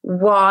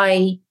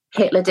why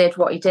Hitler did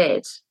what he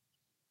did,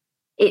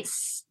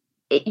 it's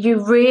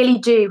you really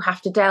do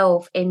have to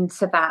delve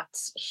into that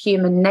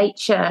human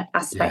nature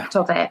aspect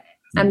of it.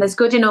 And there's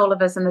good in all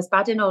of us and there's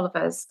bad in all of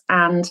us.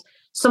 And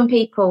some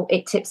people,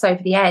 it tips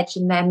over the edge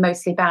and they're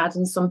mostly bad.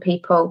 And some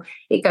people,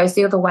 it goes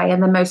the other way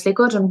and they're mostly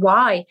good. And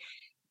why?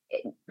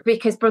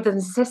 Because brothers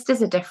and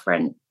sisters are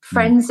different.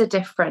 Friends are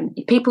different.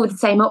 People with the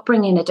same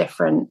upbringing are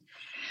different.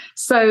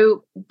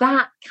 So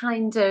that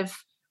kind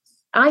of,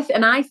 I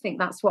think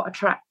that's what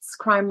attracts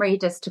crime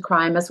readers to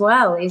crime as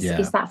well, is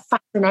that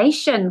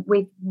fascination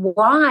with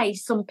why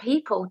some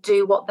people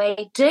do what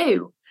they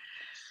do.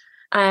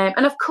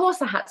 And of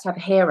course I had to have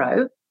a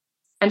hero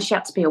and she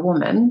had to be a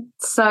woman.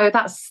 So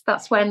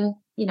that's when,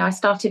 I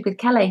started with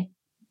Kelly.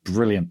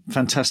 Brilliant.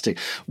 Fantastic.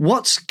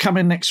 What's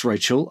coming next,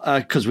 Rachel?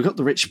 Because we've got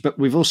The Rich, but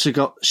we've also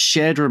got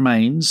Shared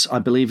Remains, I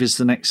believe is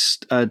the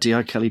next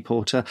D.I. Kelly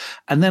Porter.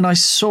 And then I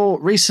saw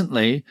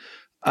recently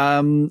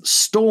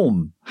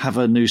Storm have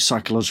a new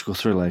psychological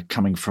thriller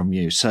coming from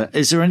you. So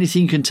is there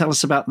anything you can tell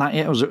us about that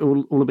yet? Or is it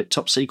all a bit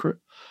top secret?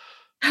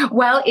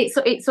 Well,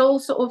 it's all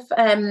sort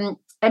of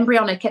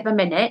embryonic at the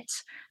minute.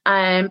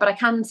 But I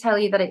can tell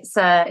you that it's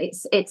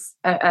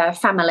a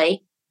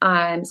family.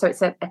 So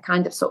it's a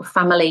kind of sort of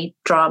family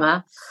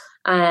drama.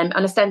 And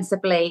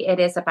ostensibly it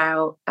is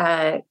about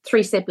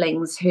 3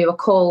 siblings who are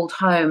called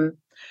home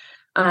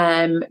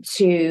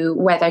to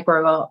where they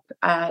grew up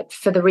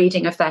for the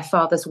reading of their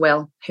father's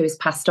will, who has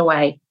passed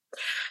away.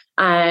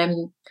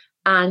 And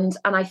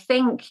I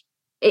think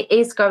it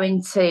is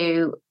going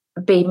to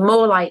be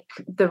more like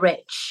The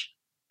Rich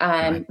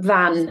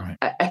than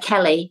a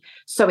Kelly.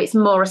 So it's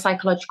more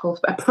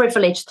a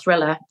privileged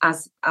thriller,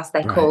 as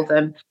they call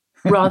them,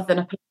 rather than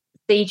a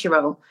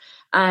procedural.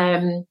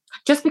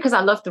 Just because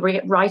I love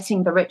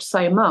writing The Rich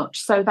so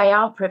much. So they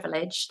are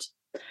privileged.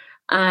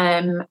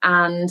 And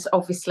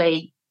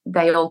obviously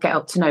they all get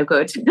up to no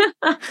good.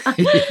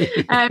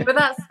 But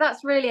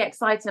that's really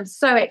exciting. I'm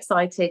so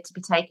excited to be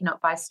taken up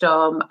by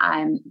Storm.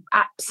 I'm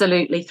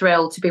absolutely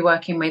thrilled to be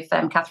working with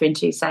Catherine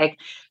Tuseg,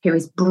 who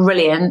is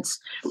brilliant.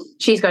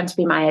 She's going to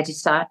be my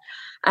editor.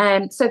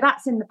 So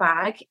that's in the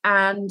bag.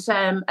 And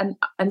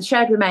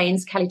Shared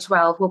Remains, Kelly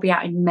 12, will be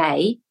out in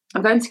May.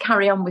 I'm going to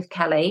carry on with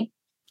Kelly.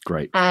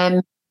 Great.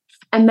 And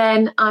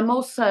then I've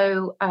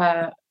also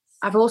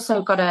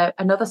got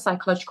another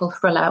psychological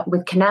thriller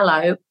with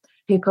Canelo,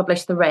 who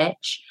published The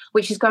Rich,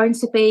 which is going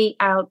to be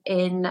out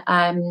in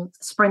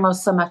spring or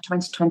summer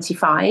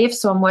 2025.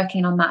 So I'm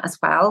working on that as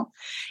well.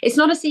 It's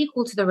not a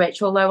sequel to The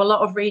Rich, although a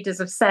lot of readers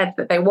have said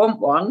that they want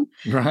one.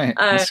 Right,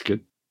 that's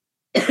good.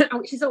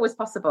 Which is always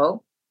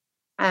possible.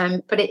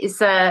 But it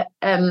is a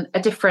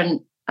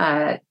different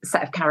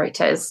set of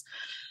characters.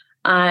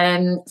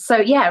 So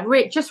yeah,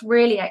 just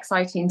really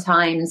exciting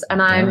times,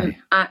 and I'm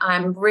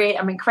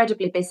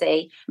incredibly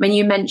busy. I mean,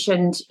 you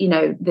mentioned,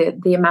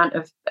 the amount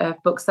of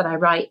books that I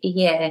write a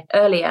year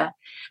earlier.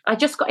 I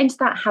just got into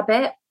that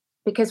habit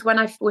because when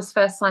I was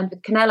first signed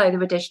with Canelo, they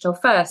were digital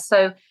first.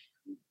 So,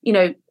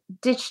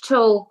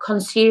 digital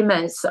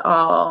consumers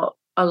are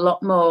a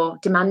lot more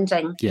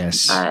demanding,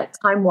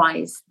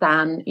 time-wise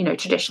than,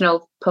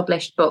 traditional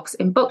published books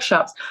in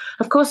bookshops.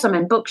 Of course, I'm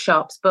in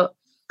bookshops, but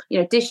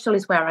digital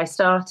is where I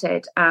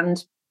started.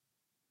 And,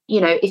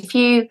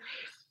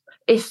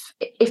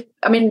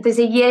 there's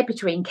a year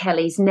between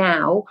Kellys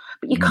now,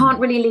 but you can't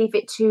really leave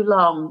it too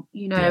long,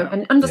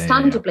 and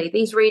understandably,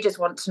 these readers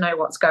want to know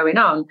what's going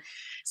on.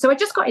 So I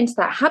just got into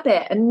that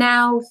habit. And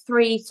now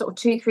 3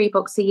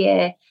 books a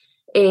year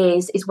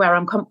is where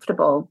I'm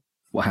comfortable.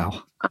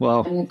 Wow.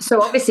 Well,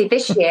 so obviously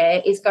this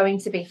year is going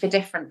to be for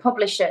different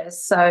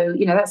publishers. So,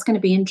 that's going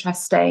to be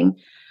interesting.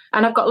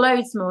 And I've got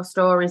loads more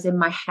stories in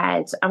my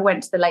head. I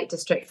went to the Lake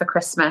District for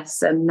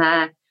Christmas, and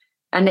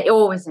it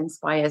always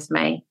inspires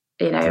me.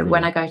 Brilliant.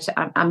 When I go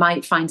to, I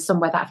might find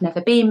somewhere that I've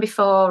never been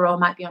before, or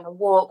might be on a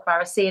walk where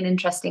I see an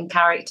interesting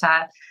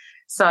character.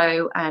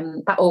 So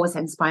that always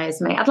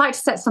inspires me. I'd like to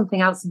set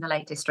something else in the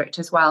Lake District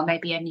as well,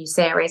 maybe a new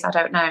series. I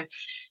don't know.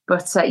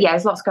 But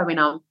there's lots going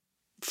on.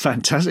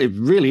 Fantastic. It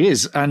really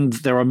is. And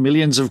there are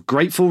millions of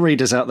grateful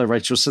readers out there,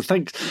 Rachel. So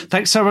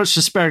thanks so much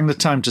for sparing the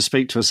time to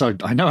speak to us. I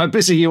know how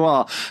busy you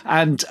are.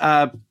 And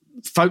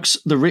folks,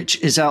 The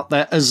Rich is out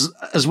there as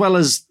well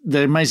as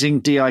the amazing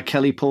D.I.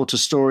 Kelly Porter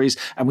stories.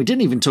 And we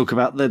didn't even talk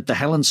about the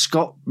Helen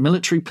Scott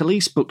military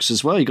police books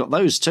as well. You got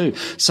those too.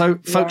 So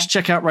folks,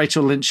 check out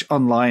Rachel Lynch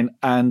online.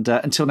 And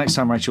until next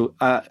time, Rachel,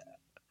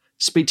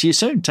 speak to you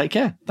soon. Take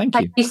care. Thank you.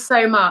 Thank you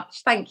so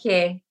much. Thank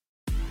you.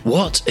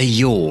 What are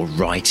your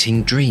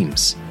writing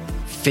dreams?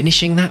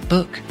 Finishing that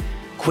book?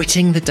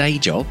 Quitting the day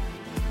job?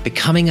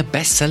 Becoming a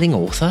best-selling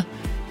author?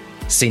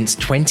 Since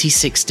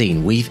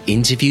 2016, we've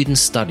interviewed and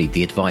studied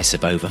the advice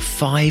of over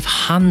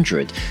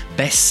 500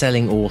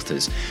 best-selling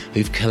authors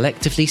who've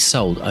collectively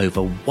sold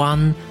over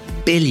 1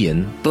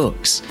 billion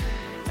books.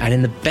 And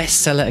in the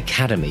Bestseller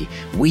Academy,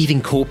 we've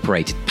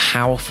incorporated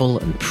powerful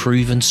and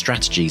proven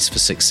strategies for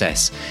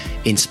success,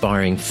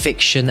 inspiring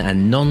fiction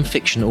and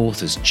non-fiction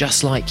authors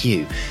just like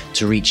you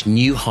to reach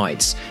new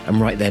heights and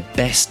write their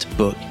best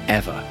book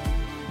ever.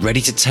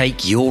 Ready to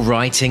take your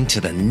writing to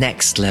the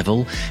next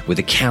level with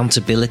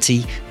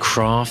accountability,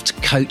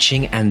 craft,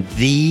 coaching, and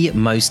the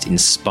most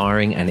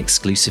inspiring and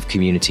exclusive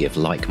community of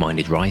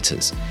like-minded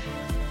writers?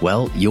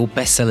 Well, your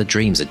bestseller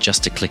dreams are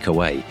just a click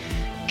away.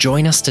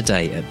 Join us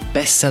today at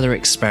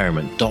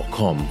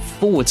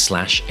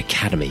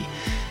bestsellerexperiment.com/academy.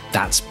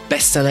 That's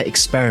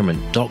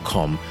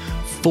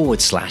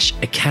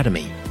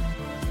bestsellerexperiment.com/academy.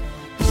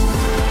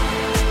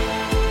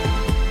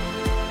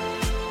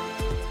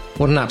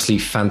 What an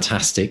absolutely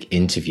fantastic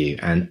interview.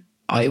 And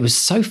it was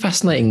so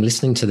fascinating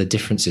listening to the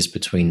differences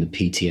between the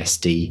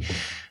PTSD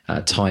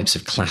types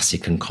of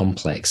classic and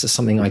complex. It's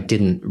something I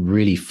didn't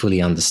really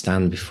fully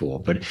understand before,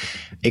 but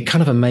it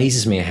kind of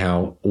amazes me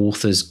how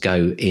authors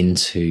go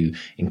into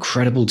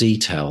incredible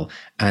detail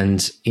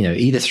and,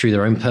 either through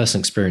their own personal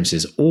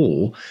experiences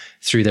or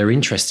through their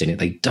interest in it,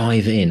 they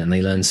dive in and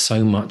they learn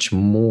so much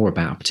more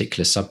about a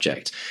particular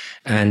subject.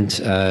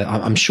 And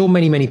I'm sure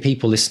many, many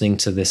people listening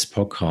to this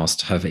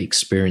podcast have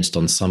experienced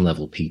on some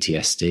level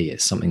PTSD.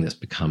 It's something that's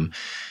become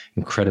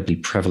incredibly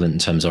prevalent in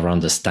terms of our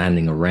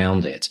understanding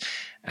around it.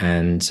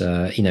 And,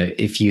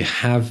 if you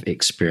have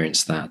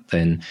experienced that,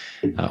 then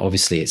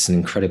obviously it's an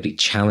incredibly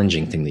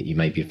challenging thing that you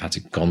maybe have had to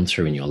gone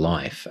through in your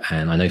life.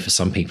 And I know for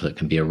some people, it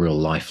can be a real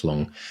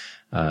lifelong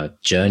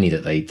journey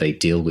that they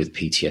deal with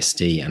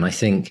PTSD. And I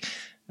think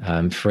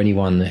for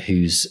anyone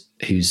who's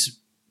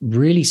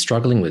really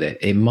struggling with it,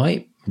 it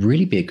might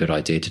really be a good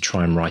idea to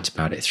try and write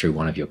about it through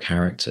one of your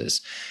characters.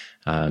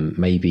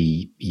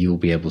 Maybe you'll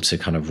be able to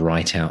kind of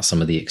write out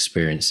some of the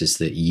experiences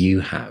that you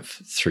have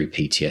through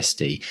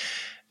PTSD.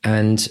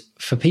 And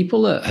for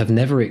people that have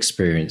never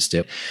experienced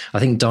it, I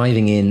think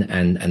diving in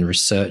and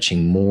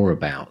researching more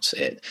about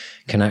it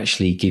can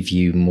actually give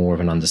you more of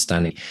an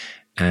understanding.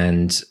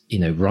 And,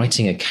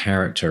 writing a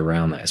character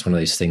around that is one of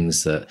those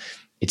things that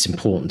it's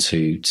important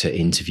to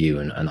interview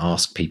and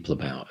ask people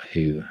about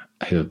who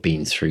have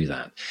been through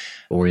that.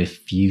 Or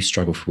if you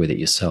struggle with it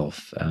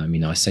yourself,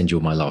 I send you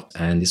all my love.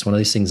 And it's one of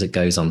those things that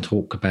goes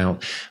untalked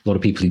about. A lot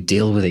of people who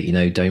deal with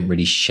it, don't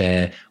really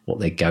share what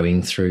they're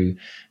going through.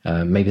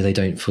 Maybe they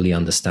don't fully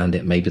understand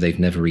it. Maybe they've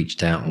never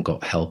reached out and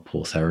got help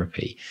or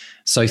therapy.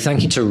 So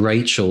thank you to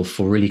Rachel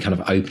for really kind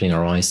of opening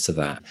our eyes to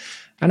that.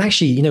 And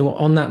actually,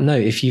 on that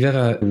note, if you've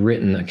ever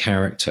written a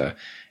character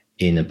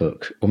in a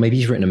book, or maybe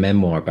you've written a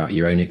memoir about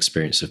your own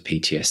experience of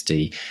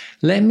PTSD,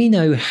 let me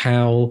know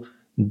how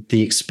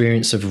the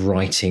experience of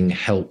writing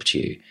helped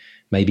you,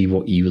 maybe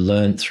what you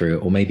learned through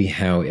it, or maybe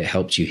how it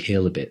helped you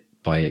heal a bit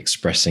by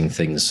expressing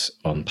things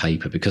on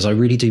paper, because I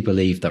really do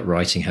believe that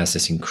writing has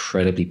this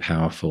incredibly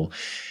powerful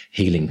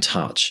healing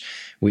touch,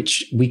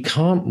 which we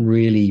can't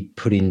really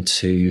put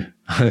into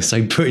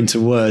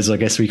words. I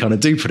guess we kind of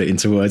do put it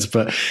into words,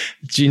 but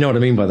do you know what I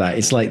mean by that?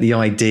 It's like the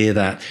idea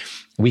that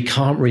we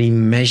can't really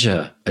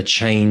measure a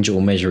change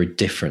or measure a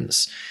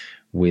difference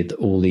with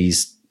all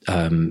these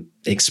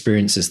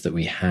experiences that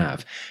we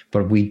have.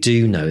 But we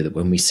do know that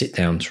when we sit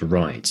down to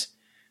write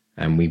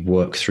and we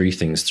work through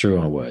things through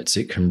our words,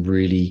 it can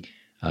really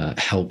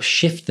help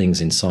shift things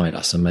inside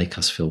us and make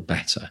us feel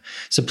better.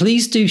 So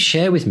please do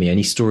share with me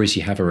any stories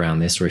you have around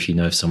this, or if you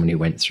know of someone who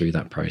went through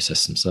that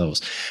process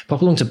themselves.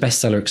 Pop along to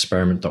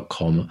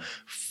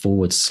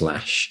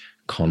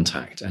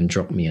bestsellerexperiment.com/contact and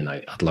drop me a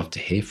note. I'd love to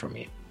hear from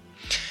you.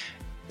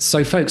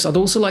 So folks, I'd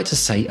also like to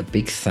say a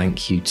big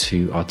thank you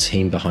to our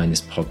team behind this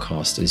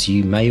podcast. As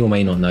you may or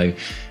may not know,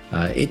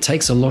 it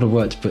takes a lot of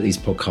work to put these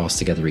podcasts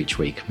together each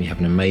week. We have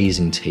an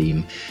amazing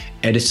team,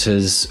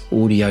 editors,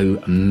 audio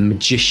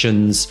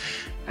magicians,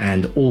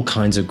 and all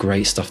kinds of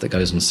great stuff that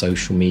goes on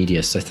social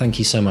media. So thank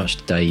you so much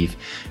to Dave,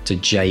 to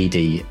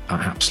JD, our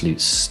absolute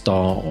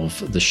star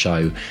of the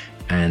show,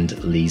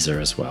 and Lisa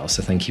as well.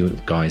 So thank you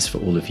guys for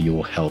all of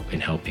your help in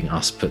helping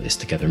us put this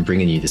together and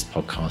bringing you this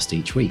podcast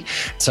each week.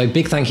 So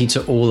big thank you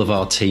to all of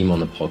our team on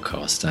the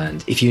podcast.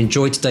 And if you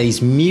enjoyed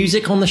today's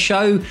music on the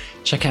show,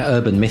 check out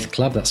Urban Myth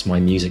Club. That's my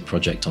music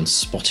project on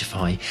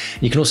Spotify.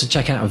 You can also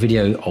check out a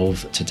video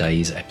of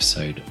today's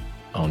episode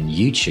on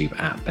YouTube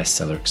at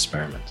Bestseller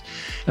Experiment.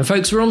 And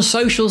folks, we're on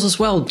socials as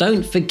well.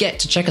 Don't forget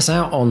to check us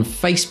out on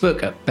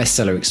Facebook at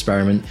Bestseller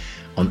Experiment,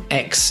 on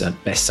X at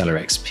Bestseller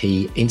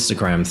XP,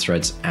 Instagram,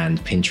 Threads, and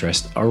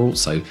Pinterest are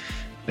also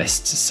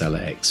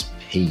Bestseller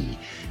XP.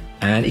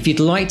 And if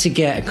you'd like to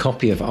get a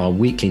copy of our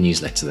weekly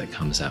newsletter that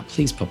comes out,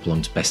 please pop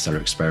along to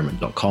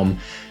bestsellerexperiment.com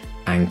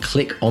and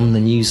click on the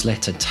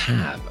newsletter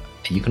tab.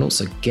 You can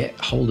also get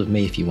hold of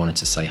me if you wanted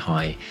to say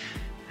hi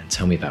and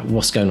tell me about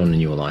what's going on in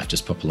your life.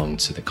 Just pop along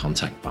to the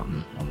contact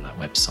button on that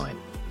website.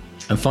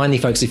 And finally,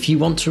 folks, if you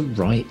want to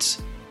write,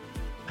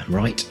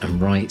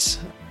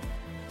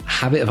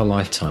 habit of a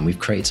lifetime, we've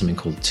created something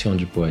called the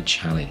 200-word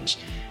challenge.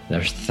 There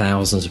are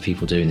thousands of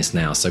people doing this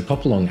now. So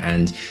pop along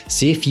and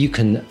see if you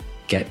can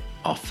get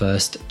our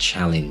first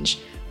challenge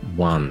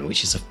 1,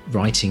 which is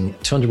writing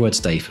 200 words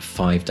a day for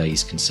 5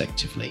 days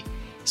consecutively.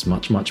 It's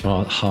much, much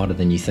harder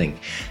than you think.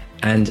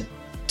 And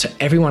to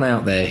everyone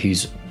out there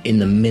who's in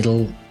the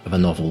middle of a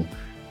novel,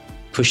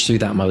 push through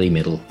that muddy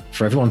middle.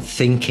 For everyone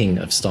thinking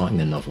of starting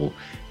a novel,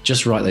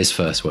 just write those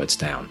first words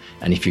down.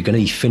 And if you're going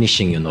to be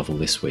finishing your novel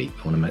this week,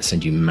 I want to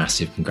send you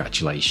massive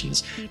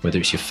congratulations. Whether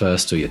it's your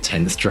first or your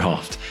 10th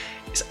draft,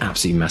 it's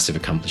absolutely massive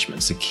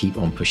accomplishment. So keep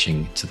on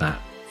pushing to that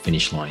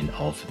finish line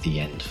of the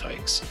end,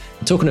 folks.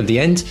 And talking of the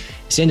end,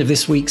 it's the end of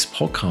this week's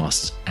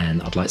podcast.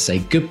 And I'd like to say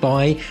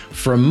goodbye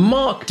from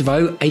Mark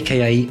DeVoe,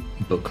 aka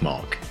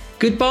Bookmark.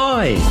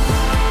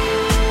 Goodbye.